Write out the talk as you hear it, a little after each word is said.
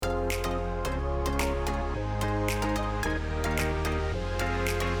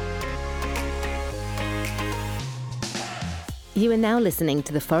You are now listening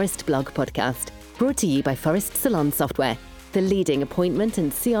to the Forest Blog podcast, brought to you by Forest Salon Software, the leading appointment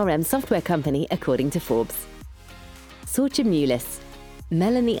and CRM software company according to Forbes. Sorcha Mulis,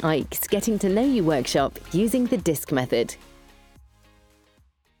 Melanie Icke's Getting to Know You workshop using the DiSC method.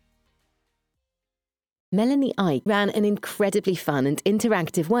 Melanie Icke ran an incredibly fun and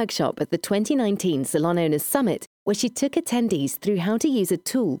interactive workshop at the 2019 Salon Owners Summit, where she took attendees through how to use a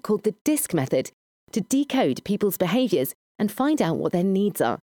tool called the DiSC method to decode people's behaviours and find out what their needs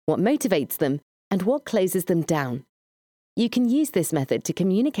are, what motivates them, and what closes them down. You can use this method to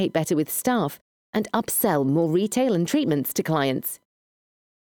communicate better with staff and upsell more retail and treatments to clients.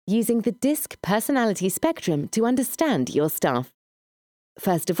 Using the DiSC personality spectrum to understand your staff.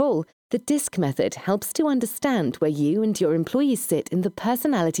 First of all, the DiSC method helps to understand where you and your employees sit in the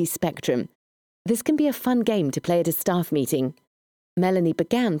personality spectrum. This can be a fun game to play at a staff meeting. Melanie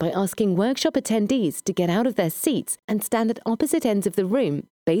began by asking workshop attendees to get out of their seats and stand at opposite ends of the room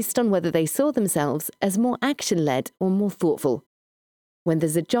based on whether they saw themselves as more action-led or more thoughtful. When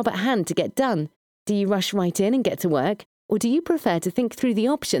there's a job at hand to get done, do you rush right in and get to work, or do you prefer to think through the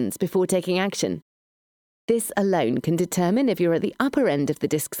options before taking action? This alone can determine if you're at the upper end of the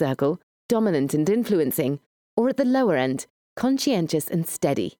DiSC circle, dominant and influencing, or at the lower end, conscientious and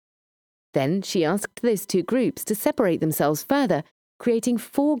steady. Then she asked those two groups to separate themselves further, creating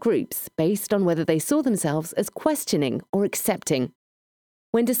 4 groups based on whether they saw themselves as questioning or accepting.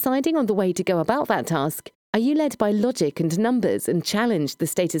 When deciding on the way to go about that task, are you led by logic and numbers and challenge the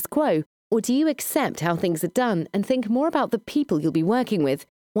status quo, or do you accept how things are done and think more about the people you'll be working with,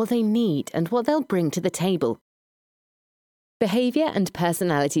 what they need and what they'll bring to the table? Behaviour and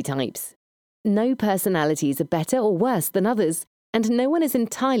personality types. No personalities are better or worse than others, and no one is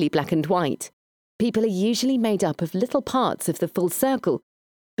entirely black and white. People are usually made up of little parts of the full circle,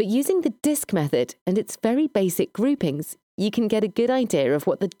 but using the DiSC method and its very basic groupings, you can get a good idea of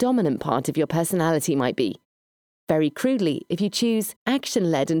what the dominant part of your personality might be. Very crudely, if you choose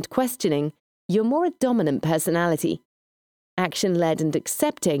action-led and questioning, you're more a dominant personality. Action-led and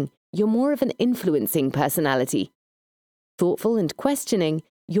accepting, you're more of an influencing personality. Thoughtful and questioning,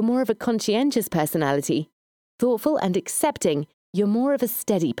 you're more of a conscientious personality. Thoughtful and accepting, you're more of a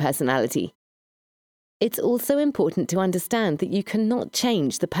steady personality. It's also important to understand that you cannot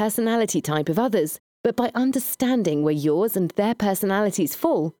change the personality type of others, but by understanding where yours and their personalities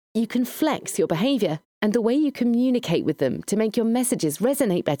fall, you can flex your behaviour and the way you communicate with them to make your messages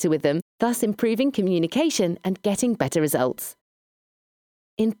resonate better with them, thus improving communication and getting better results.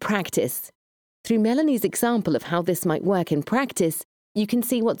 In practice, through Melanie's example of how this might work in practice, you can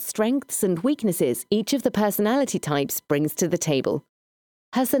see what strengths and weaknesses each of the personality types brings to the table.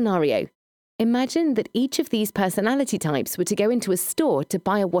 Her scenario: imagine that each of these personality types were to go into a store to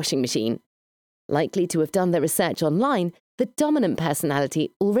buy a washing machine. Likely to have done their research online, the dominant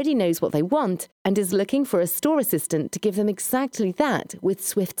personality already knows what they want and is looking for a store assistant to give them exactly that with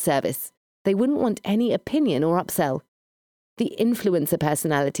swift service. They wouldn't want any opinion or upsell. The influencer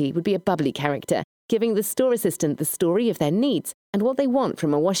personality would be a bubbly character, giving the store assistant the story of their needs and what they want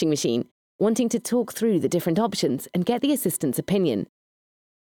from a washing machine, wanting to talk through the different options and get the assistant's opinion.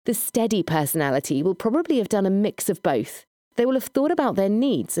 The steady personality will probably have done a mix of both. They will have thought about their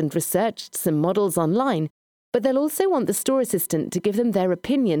needs and researched some models online, but they'll also want the store assistant to give them their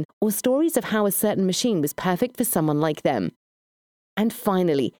opinion or stories of how a certain machine was perfect for someone like them. And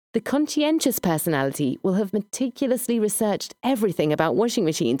finally, the conscientious personality will have meticulously researched everything about washing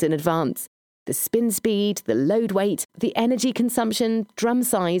machines in advance: the spin speed, the load weight, the energy consumption, drum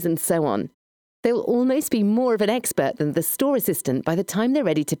size, and so on. They'll almost be more of an expert than the store assistant by the time they're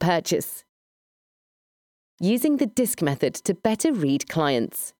ready to purchase. Using the DiSC method to better read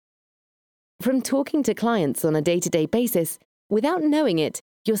clients. From talking to clients on a day-to-day basis, without knowing it,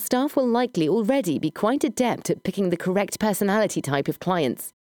 your staff will likely already be quite adept at picking the correct personality type of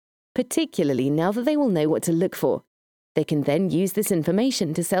clients, particularly now that they will know what to look for. They can then use this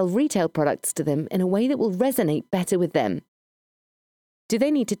information to sell retail products to them in a way that will resonate better with them. Do they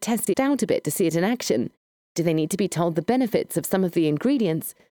need to test it out a bit to see it in action? Do they need to be told the benefits of some of the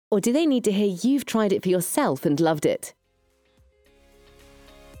ingredients? Or do they need to hear you've tried it for yourself and loved it?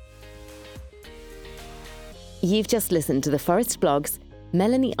 You've just listened to the Forest Blog's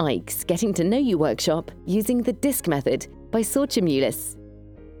Melanie Icke's Getting to Know You workshop using the DiSC method by Sorcha Mulis.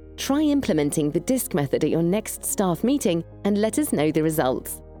 Try implementing the DiSC method at your next staff meeting and let us know the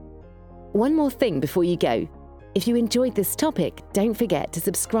results. One more thing before you go. If you enjoyed this topic, don't forget to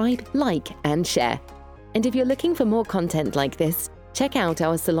subscribe, like, and share. And if you're looking for more content like this, Check out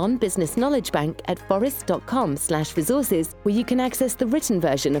our Salon Business Knowledge Bank at forest.com/resources, where you can access the written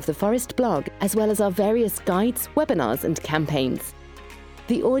version of the Forest blog, as well as our various guides, webinars, and campaigns.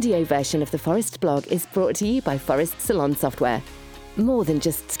 The audio version of the Forest blog is brought to you by Forest Salon Software. More than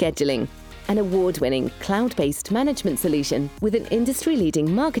just scheduling, an award-winning cloud-based management solution with an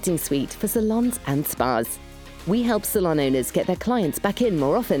industry-leading marketing suite for salons and spas. We help salon owners get their clients back in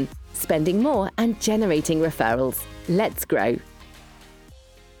more often, spending more and generating referrals. Let's grow.